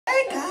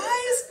Hey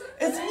guys,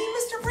 it's me,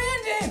 Mr.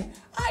 Brandon.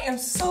 I am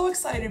so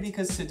excited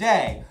because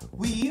today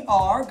we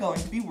are going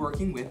to be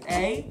working with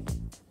a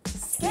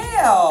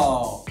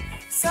scale.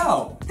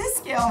 So this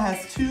scale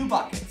has two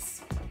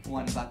buckets.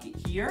 One bucket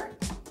here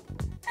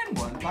and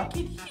one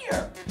bucket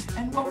here.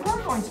 And what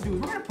we're going to do is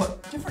we're going to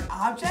put different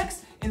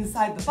objects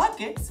inside the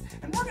buckets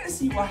and we're going to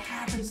see what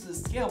happens to the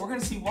scale. We're going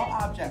to see what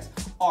objects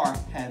are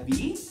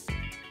heavy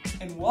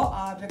and what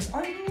objects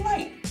are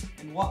light.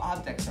 And what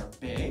objects are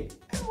big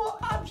and what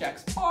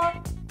objects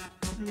are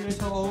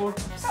little.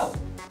 So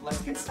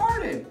let's get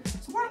started.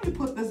 So why don't we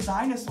put this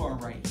dinosaur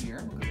right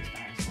here? Look at this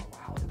dinosaur.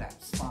 Wow, look at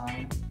that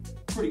spine.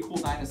 Pretty cool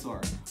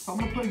dinosaur. So I'm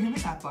gonna put him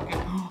in that bucket.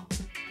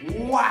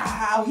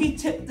 Wow, he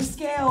tipped the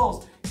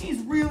scales.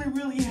 He's really,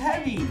 really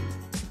heavy.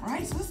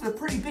 Right? So this is a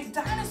pretty big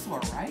dinosaur,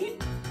 right?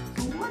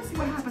 So let's see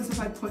what happens if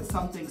I put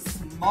something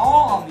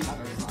small on the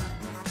other side.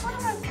 Why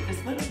don't I put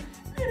this little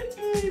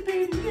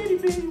itty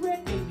bitty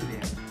red baby there?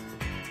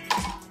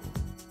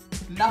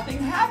 Nothing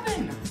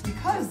happened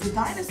because the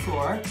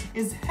dinosaur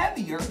is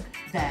heavier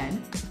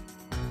than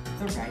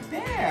the red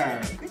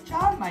bear. Good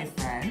job, my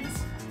friends.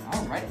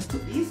 All right, let's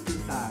put these to the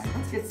side.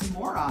 Let's get some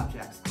more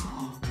objects.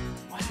 Wow,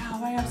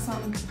 I have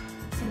some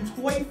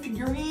toy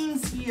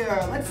figurines here.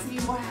 Let's see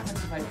what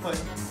happens if I put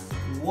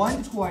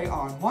one toy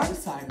on one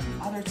side and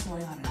the other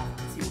toy on another.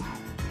 Let's see what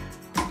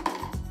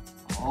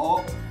happens.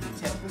 Oh, we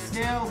tip the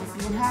scales. Let's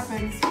see what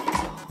happens.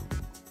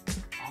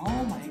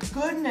 Oh my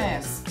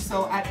goodness.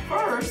 So at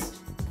first,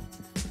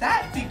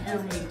 that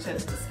figurine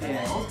tipped the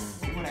scales,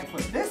 but when I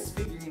put this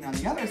figurine on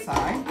the other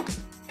side,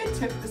 it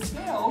tipped the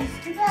scales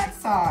to that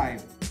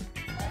side.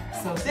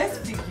 So this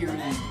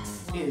figurine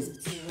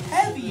is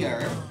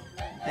heavier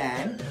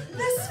than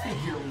this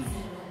figurine.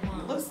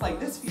 It looks like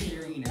this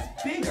figurine is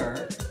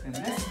bigger than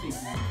this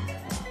figurine.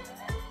 Wow,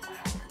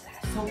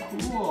 that's so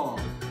cool.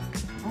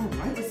 All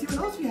right, let's see what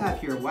else we have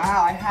here.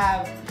 Wow, I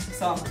have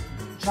some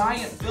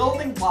giant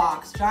building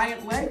blocks,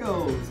 giant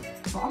Legos.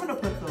 So I'm gonna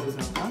put those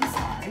on one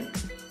side.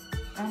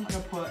 I'm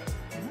gonna put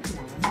another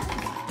one on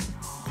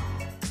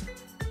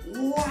the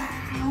other.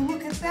 Wow,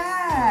 look at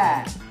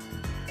that!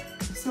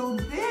 So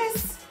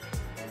this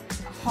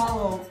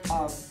hollow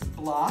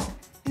block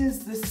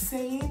is the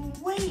same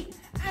weight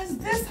as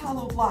this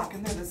hollow block,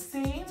 and they're the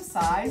same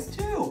size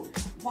too.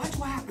 Watch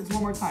what happens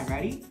one more time.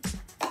 Ready?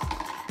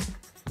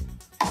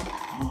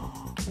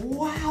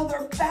 Wow,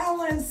 they're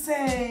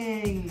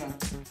balancing!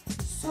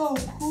 So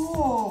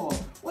cool!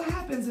 What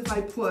happens if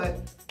I put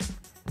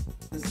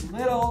this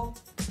little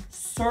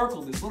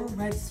circle, this little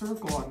red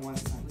circle on one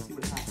side? Let's see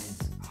what happens.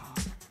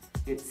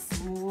 It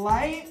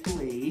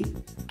slightly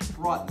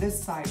brought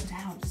this side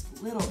down just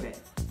a little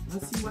bit.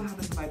 Let's see what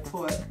happens if I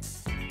put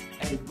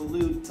a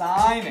blue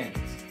diamond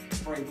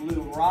or a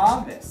blue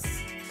rhombus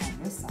on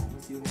this side.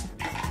 Let's see what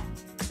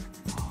happens.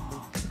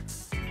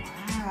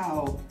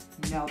 Wow.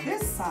 Now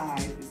this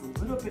side is a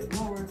little bit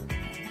lower than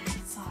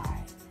that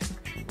side.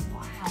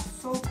 Wow,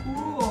 so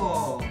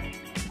cool.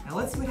 Now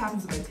let's see what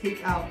happens if I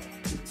take out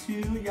the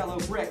two yellow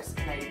bricks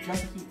and I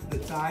just keep the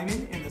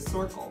diamond and the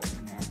circle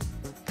in there.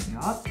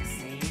 Yup,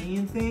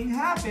 same thing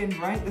happened,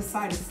 right? This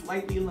side is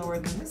slightly lower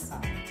than this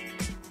side.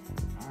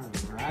 All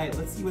right,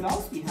 let's see what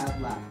else we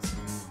have left.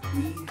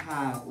 We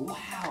have,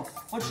 wow,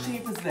 what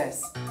shape is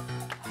this?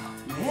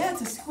 Yeah,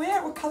 it's a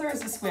square. What color is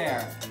the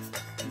square?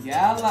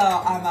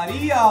 Yellow,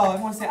 amarillo.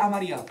 Everyone say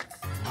amarillo.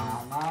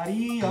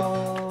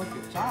 Amarillo,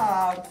 good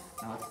job.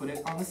 Now let's put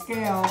it on the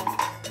scale.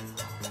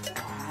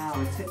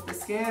 Wow, it tipped the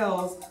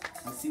scales.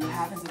 Let's see what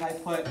happens if I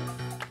put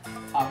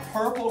a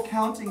purple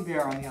counting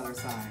bear on the other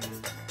side.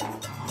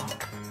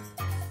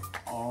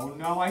 Oh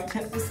no, I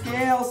tipped the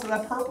scale, so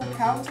that purple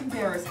counting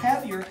bear is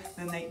heavier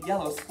than that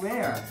yellow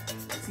square.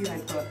 Let's see if I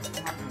put, what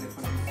happens if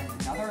I put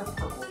another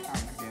purple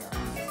counting bear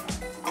on this side.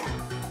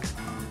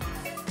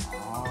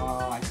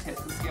 Oh, I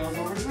tipped the scales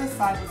over to this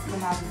side. Let's see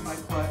what happens if I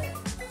put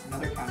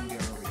another counting bear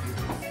over here.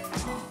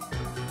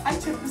 I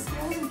tipped the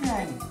scales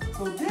again.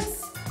 So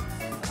this,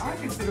 I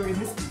consider in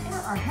this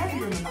container, are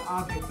heavier than the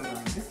objects that are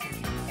in this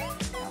container.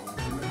 Now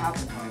let's see what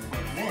happens when I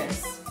put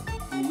this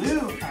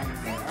blue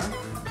counting bear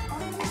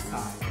on this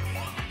side.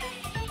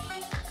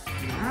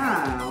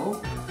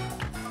 Now,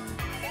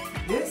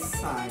 this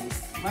side is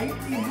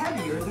slightly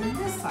heavier than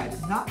this side.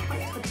 It's not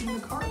quite touching the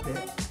carpet.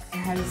 It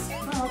has,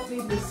 well,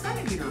 maybe a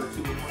centimeter or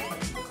two before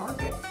touching the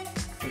carpet.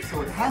 And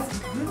so it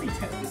hasn't really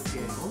tipped the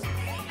scales.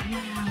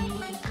 Wow,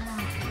 look at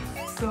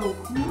that. So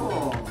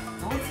cool.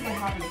 Now let's see what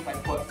happens if I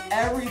put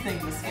everything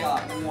in the scale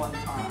at one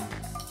time.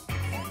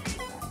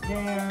 Put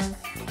that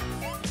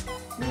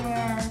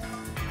there,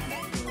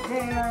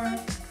 there,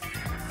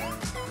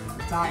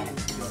 the diamond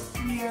can go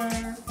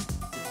here,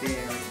 the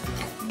bear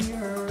can go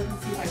here.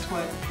 Let's see if I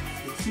put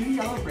the two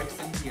yellow bricks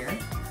in here.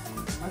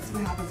 Let's see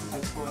what happens if I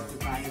put the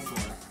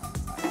dinosaur on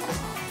the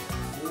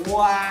side.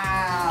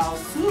 Wow,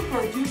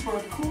 super duper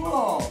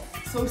cool.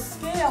 So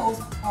scales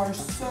are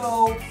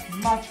so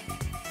much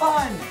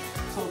fun.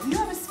 So if you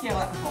have a scale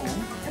at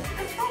home,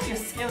 it's probably a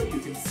scale that you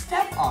can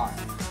step on.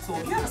 So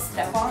if you have a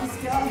step-on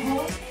scale at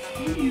home,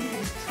 maybe you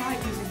can try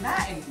using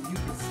that and you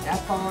can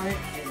step on it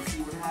and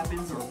see what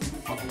happens, or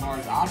a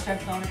large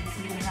object on it and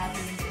see what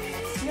happens.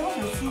 Scales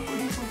are super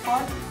duper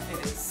fun, and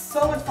it's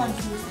so much fun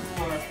to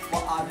explore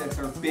while objects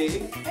are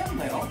big and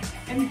little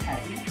and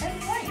heavy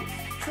and light.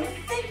 So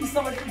thank you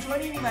so much for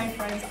joining me, my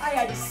friends. I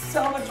had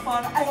so much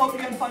fun. I hope you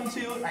had fun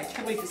too, and I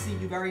can't wait to see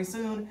you very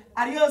soon.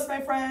 Adios,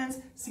 my friends.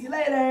 See you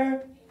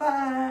later.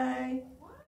 Bye.